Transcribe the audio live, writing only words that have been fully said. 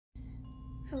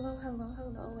Hello,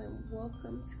 and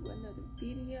welcome to another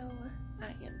video.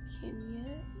 I am Kenya,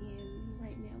 and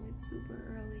right now it's super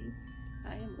early.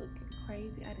 I am looking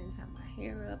crazy. I didn't tie my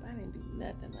hair up. I didn't do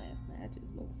nothing last night. I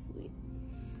just went to sleep.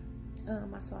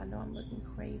 So I know I'm looking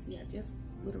crazy. I just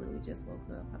literally just woke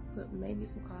up. I made me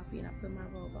some coffee and I put my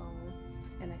robe on,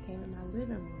 and I came in my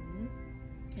living room,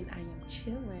 and I am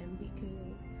chilling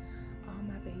because all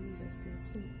my babies are still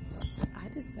asleep. So I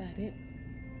decided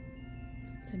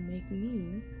to make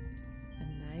me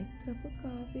a nice cup of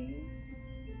coffee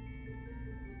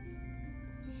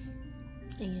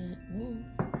and we'll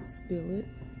spill it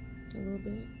a little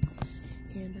bit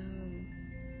and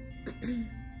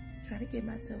try to get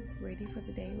myself ready for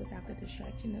the day without the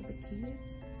distraction of the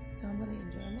kids. So I'm going to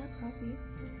enjoy my coffee.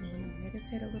 I'm going to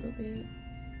meditate a little bit.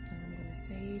 I'm going to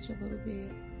sage a little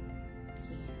bit.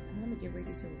 And I'm going to get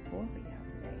ready to record for y'all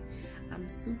today. I'm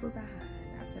super behind.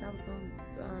 I said I was going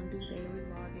to do daily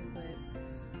vlogging, but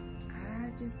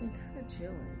I just been kind of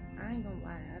chilling. I ain't gonna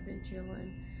lie, I've been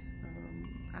chilling.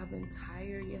 I've been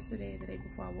tired yesterday, the day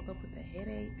before I woke up with a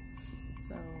headache.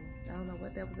 So I don't know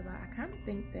what that was about. I kind of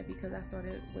think that because I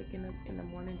started waking up in the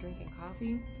morning drinking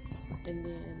coffee, and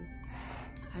then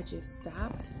I just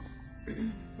stopped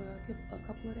for a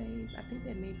couple of days. I think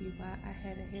that may be why I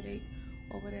had a headache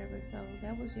or whatever. So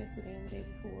that was yesterday and the day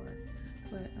before.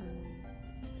 But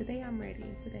today I'm ready.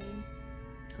 Today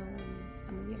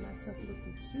I'm gonna get myself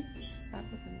looking cute, stop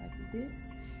looking like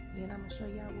this, and I'm gonna show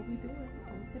y'all what we doing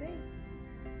on today.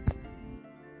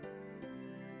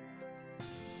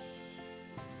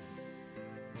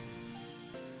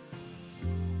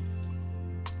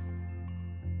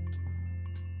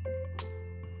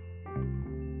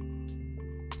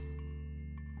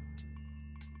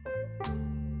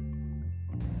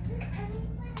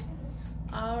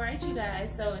 Alright, you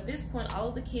guys, so at this point all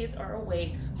of the kids are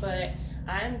awake, but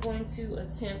I am going to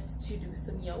attempt to do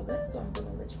some yoga, so I'm going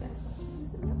to let you guys watch me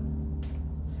do some yoga.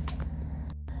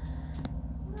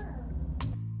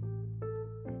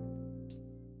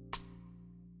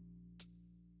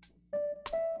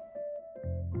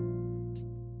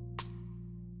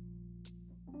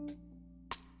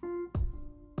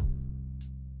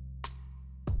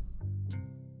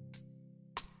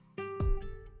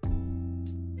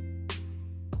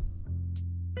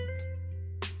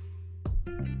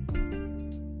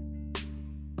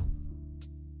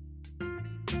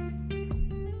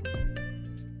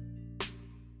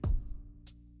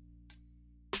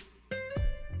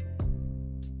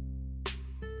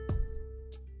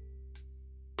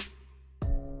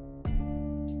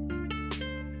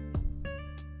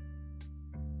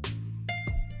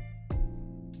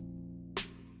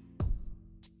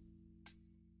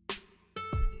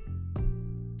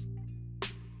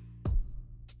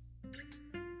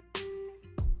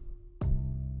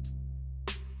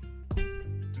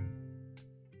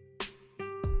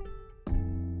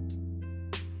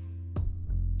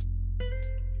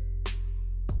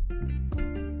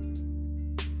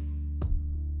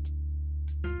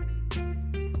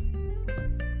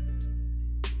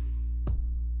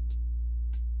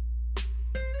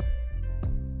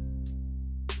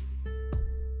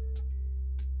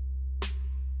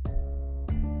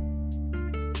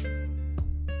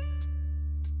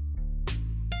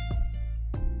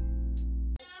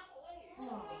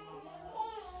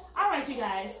 Alright, you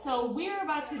guys, so we're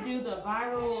about to do the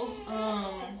viral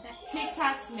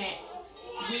TikToks next.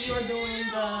 We are doing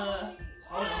the,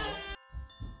 hold on.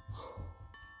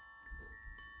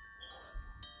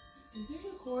 Is it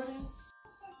recording?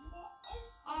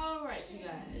 Alright, you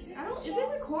guys, is it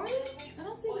recording? I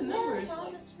don't see the numbers.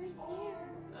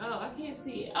 Oh, I can't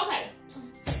see it. Okay,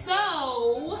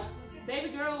 so baby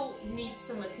girl needs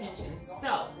some attention,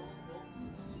 so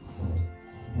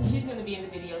she's gonna be in the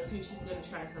video too. She's gonna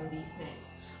try some of these snacks.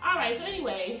 Alright, so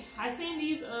anyway, I seen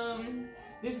these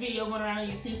this video going around on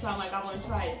YouTube, so I'm like, I wanna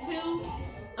try it too.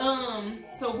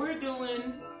 So we're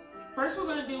doing, first we're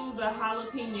gonna do the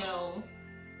jalapeno.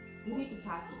 We need the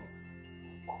Takis.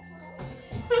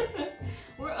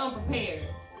 We're unprepared.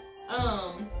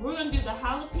 We're gonna do the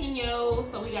jalapeno.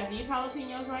 So we got these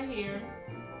jalapenos right here.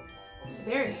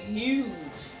 They're huge.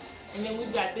 And then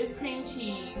we've got this cream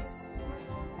cheese.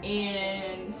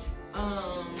 And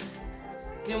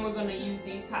then we're gonna use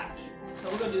these Takis.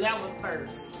 So we're gonna do that one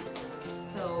first.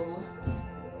 So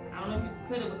I don't know if you can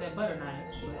cut it with that butter knife,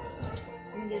 but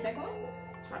You can get it back on?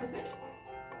 try to cut it.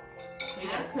 So you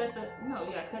gotta you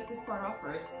gotta cut this part off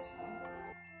first.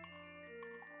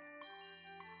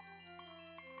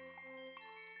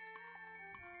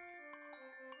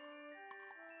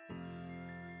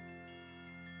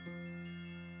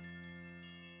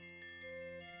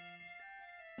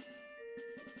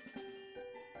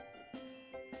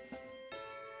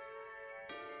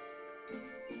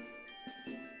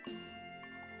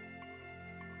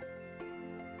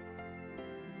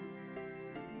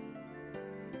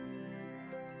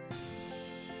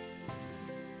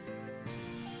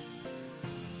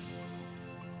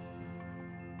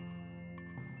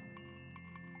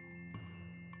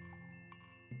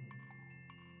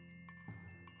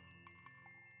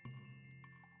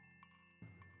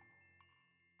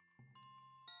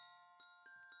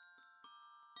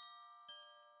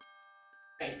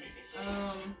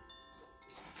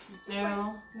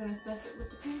 Now I'm gonna stuff it with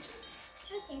the pink.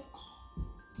 Okay.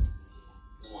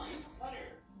 One butter.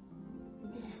 We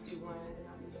can just do one and then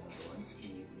I'll do the other one.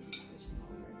 You can switch them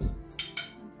over.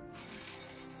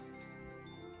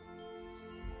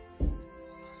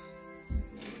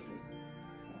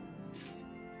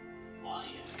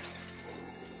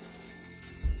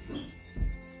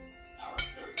 Our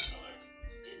third color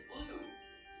is blue.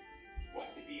 What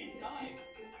could be inside?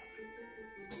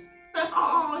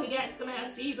 Oh, it's gonna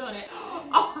have seeds on it.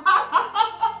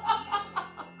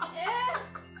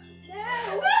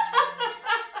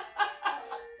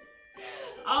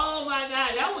 Oh my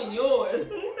God, that one yours.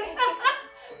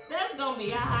 That's gonna be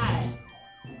hot.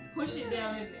 Push it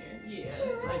down in there. Yeah.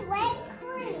 Like that.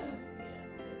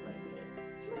 Just like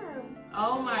that.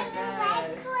 Oh my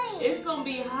gosh. It's gonna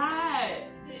be hot.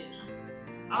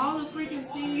 All the freaking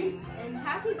seeds. And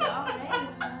Taki's already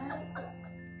hot.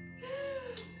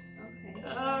 Okay.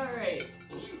 Alright.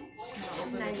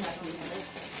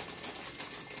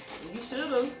 You should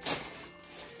have.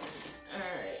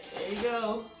 Alright, there you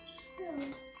go.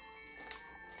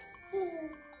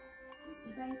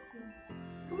 Spicy.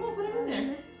 Come on, put them in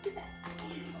there.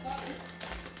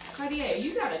 Cartier,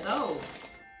 you gotta go.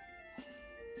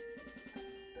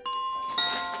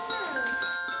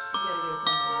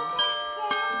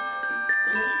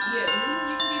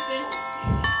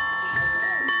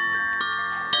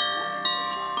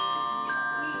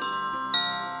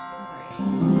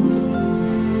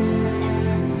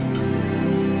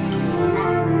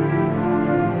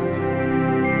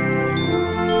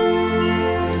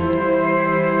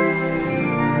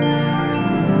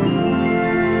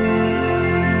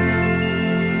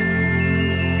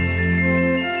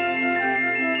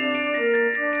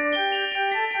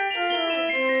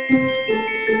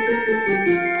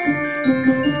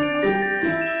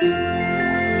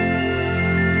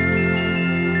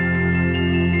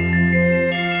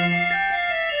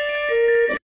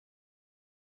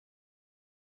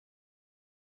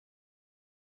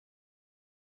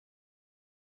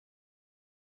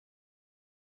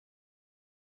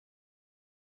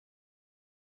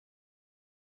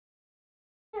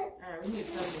 Alright, we need a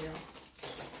thumbnail.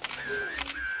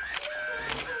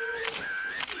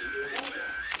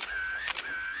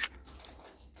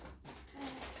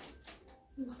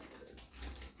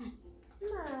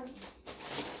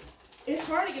 It's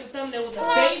hard to get a thumbnail with a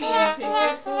baby in the picture.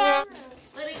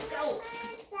 Let it go.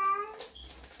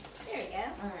 There we go.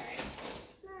 Alright.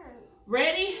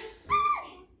 Ready?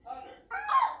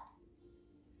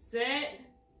 Set.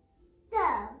 Go.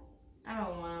 I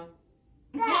don't want.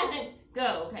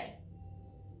 Go, okay.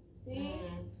 3.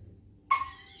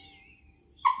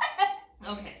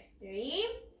 Okay. 3,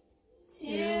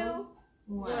 2,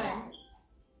 1.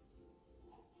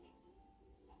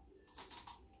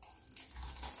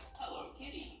 Hello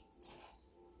Kitty.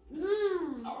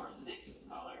 Mmm. Our sixth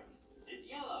color is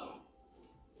yellow.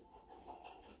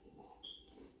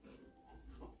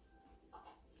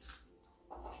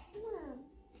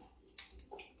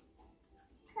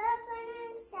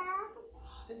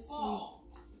 It's Ball.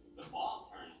 The ball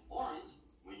turns orange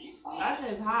when you squeeze. That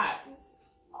says hot.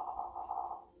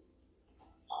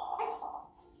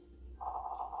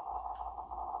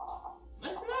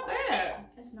 It's not bad.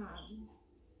 It's not.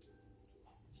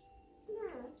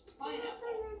 Pineapple.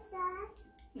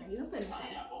 No, you can put it inside.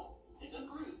 Pineapple is a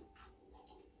fruit.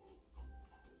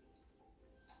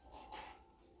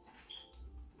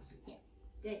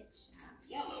 Good job.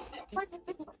 Yellow.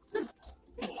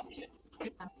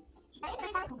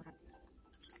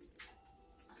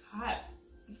 Hot.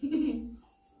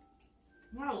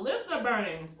 My lips are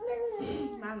burning.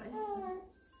 Mama.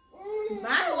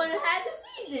 Mine would have had the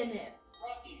seeds in it.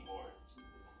 Rocking board.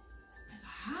 It's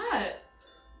hot.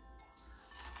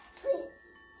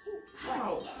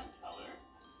 Ow. Seventh color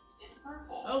is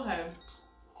purple. Okay.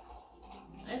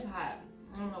 It's hot.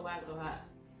 I don't know why it's so hot.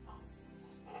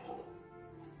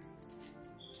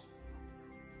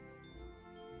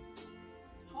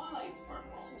 Twilight's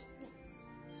purple.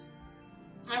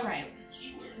 Alright. She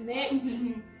wears Next. glasses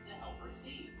to help her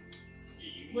see. Do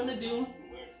you Wanna know do- someone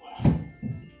who wears glasses?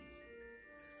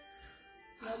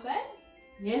 No good?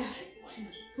 Yeah. She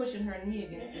was pushing her knee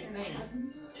against this thing. Is a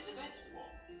vegetable.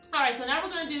 Alright, so now we're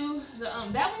gonna do the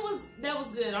that was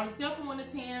good. On a scale from 1 to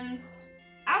 10,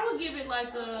 I would give it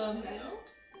like a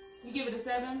you give it a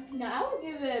 7? No, I would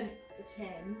give it a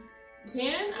 10.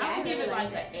 10? I would I give really it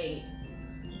like like an 8.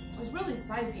 It's really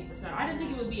spicy for some. I didn't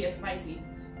think it would be as spicy.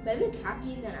 Maybe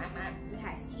Takis and it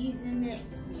has seeds in it.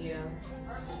 Yeah.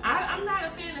 I'm not a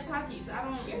fan of Takis. I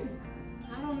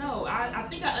don't know. I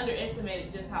think I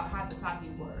underestimated just how hot the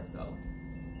Takis were, so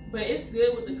But it's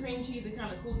good with the cream cheese. It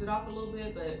kind of cools it off a little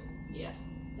bit, but yeah.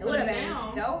 It would have been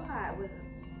so hot with it.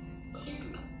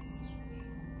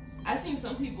 I've seen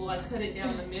some people like cut it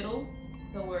down the middle,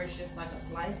 so where it's just like a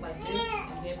slice like this,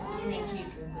 and then put the cream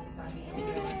cheese and put the side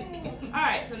here. All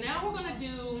right, so now we're gonna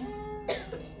do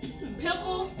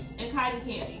pickle and cotton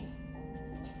candy.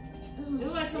 It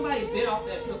looks like somebody bit off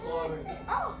that pickle already.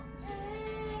 Oh.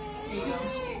 Here you go.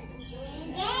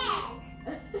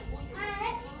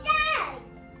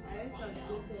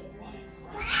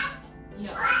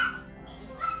 No.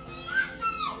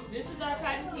 This is our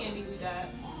cotton candy we got.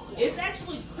 It's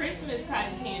actually Christmas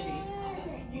cotton candy.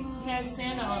 It has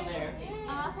Santa on there.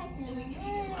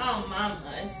 Oh,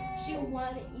 mama's. She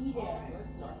wanted to eat it.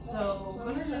 So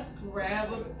we're gonna just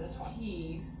grab a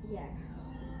piece. Yeah.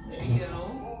 There you go.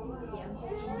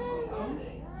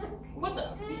 What the?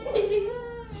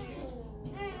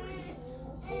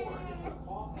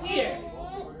 Here.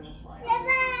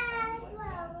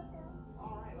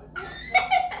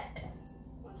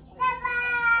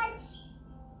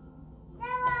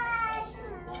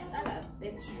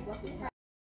 Okay.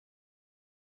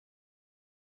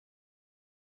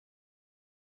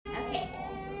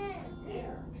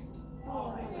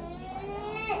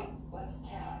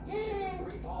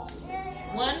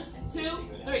 1, 2,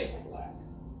 3.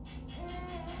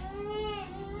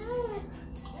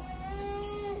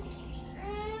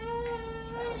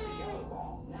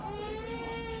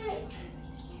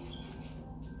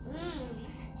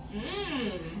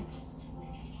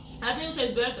 I think it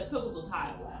tastes better if the pickles was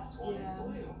hot. Yeah.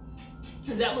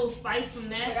 Cause that little spice from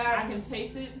that, I can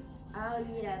taste it. Oh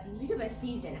yeah, we should have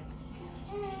seasoned it.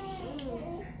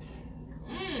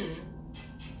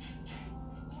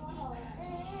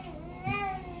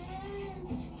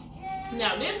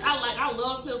 Now this I like. I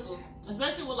love pickles,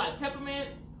 especially with like peppermint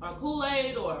or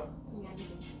Kool-Aid or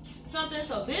something.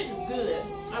 So this is good.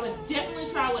 I would definitely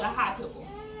try with a hot pickle.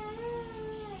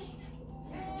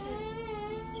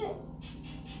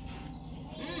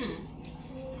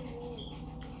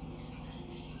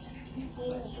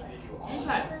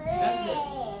 Okay, that's good.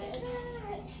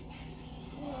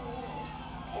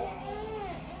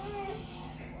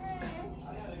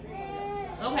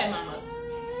 Okay, mama.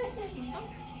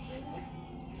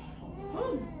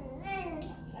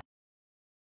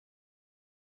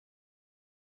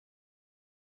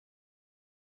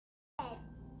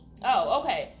 Oh,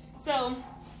 okay. So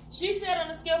she said on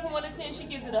a scale from 1 to 10, she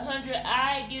gives it 100.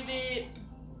 I give it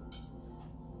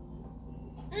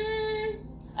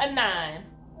a 9.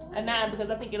 A 9 because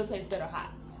I think it'll taste better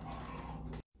hot.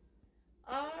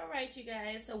 Alright, you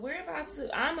guys. So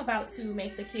I'm about to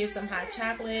make the kids some hot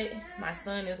chocolate. My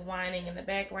son is whining in the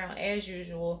background as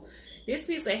usual. This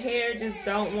piece of hair just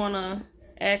don't want to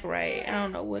act right. I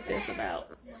don't know what that's about.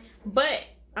 But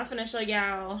I'm finna show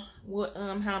y'all what how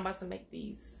I'm about to make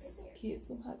these kids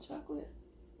some hot chocolate.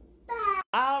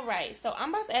 Alright, so I'm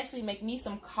about to actually make me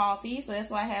some coffee. So that's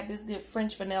why I have this good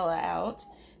French vanilla out.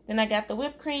 Then I got the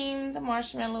whipped cream, the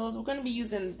marshmallows. We're going to be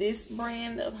using this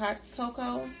brand of hot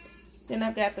cocoa. Then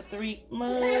I've got the 3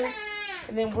 mugs.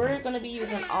 And then we're going to be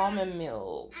using almond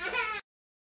milk.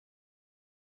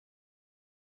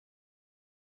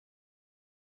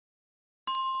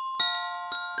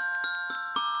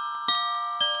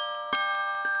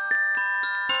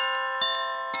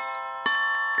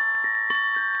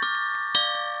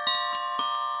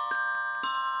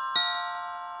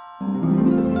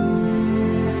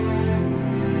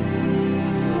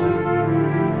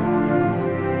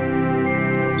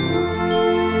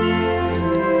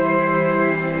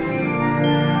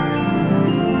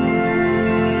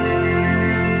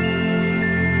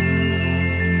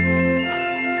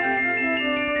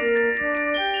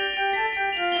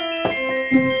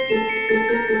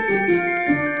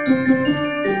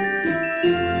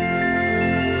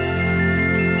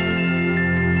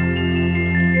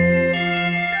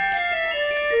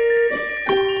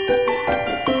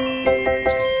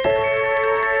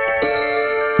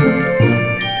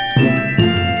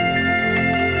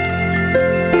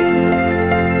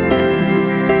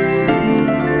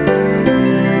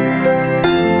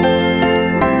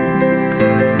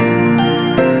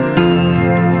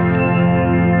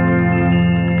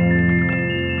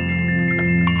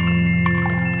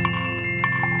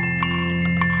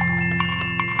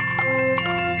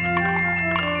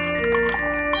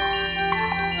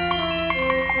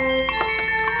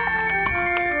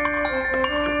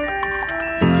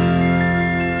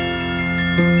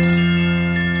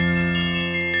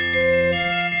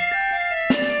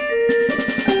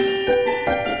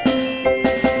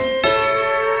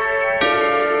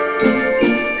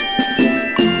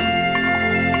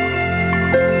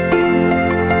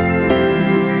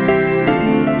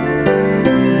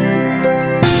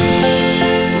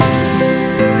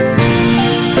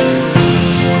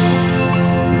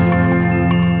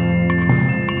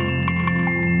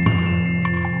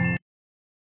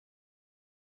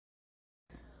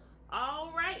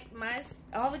 guys,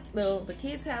 all the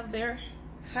kids have their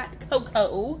hot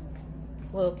cocoa.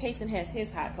 Well, Kason has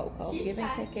his hot cocoa. She's Giving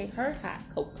hot. KK her hot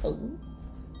cocoa.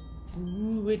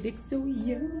 Ooh, it looks so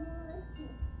yummy.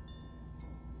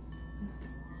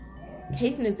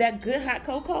 Kason, is that good hot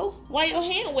cocoa? Why your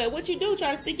hand wet? What you do?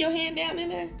 Try to stick your hand down in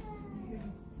there?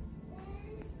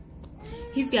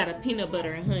 He's got a peanut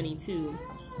butter and honey too.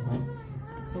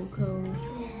 Cocoa,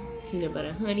 peanut butter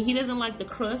and honey. He doesn't like the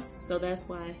crust, so that's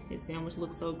why his sandwich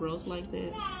looks so gross like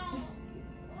this.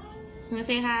 You wanna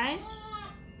say hi?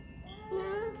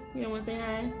 You don't wanna say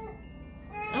hi?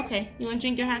 Okay, you wanna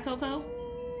drink your hot cocoa?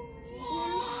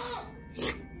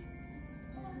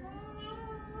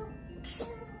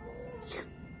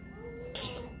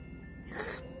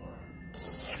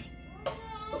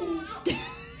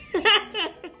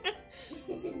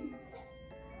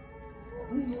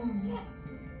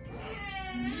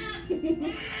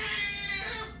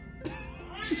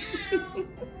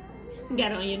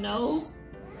 Got it on your nose?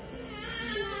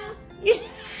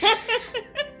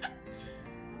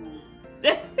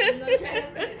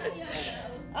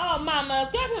 Oh, mama,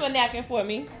 grab him a napkin for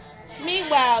me.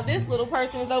 Meanwhile, this little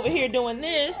person is over here doing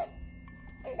this.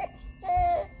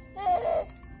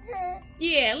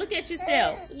 Yeah, look at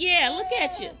yourself. Yeah, look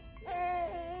at you.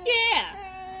 Yeah.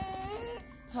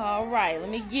 All right, let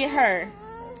me get her.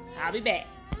 I'll be back.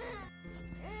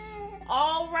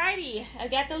 Alrighty, I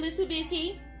got the little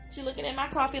bitty. She looking at my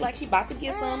coffee like she about to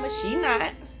get some, but she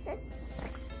not.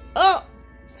 Oh,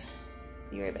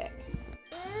 be right back.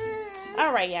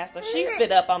 All right, yeah. So she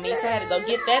spit up on me, so I had to go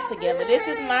get that together. This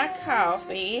is my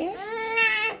coffee.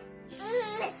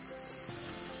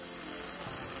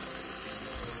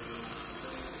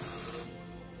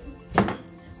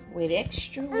 With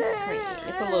extra whipped cream.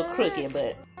 It's a little crooked,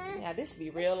 but yeah, this be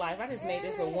real life. I just made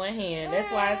this with one hand.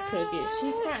 That's why it's crooked.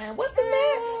 She crying. What's the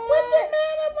matter? What's the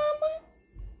matter, mama?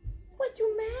 What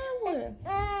you mad with?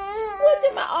 What's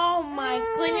the matter? Oh my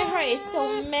goodness, her is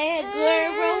so mad,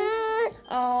 girl.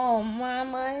 Oh,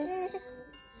 mama.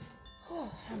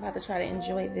 I'm about to try to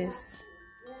enjoy this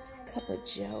cup of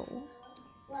joe.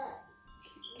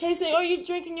 Casey, are you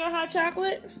drinking your hot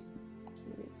chocolate?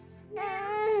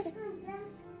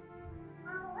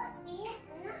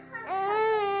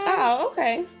 Oh,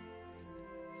 okay.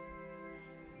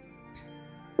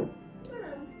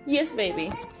 Yes,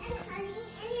 baby.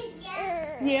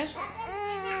 Yeah.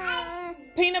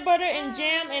 Peanut butter and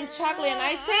jam and chocolate and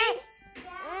ice cream?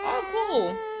 Oh,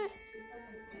 cool.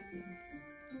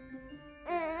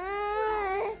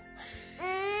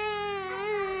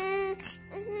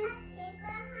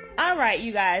 Alright,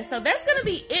 you guys. So that's going to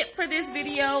be it for this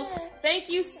video. Thank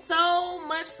you so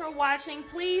much for watching.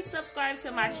 Please subscribe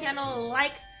to my channel,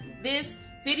 like this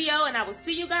video, and I will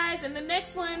see you guys in the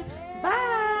next one.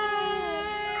 Bye!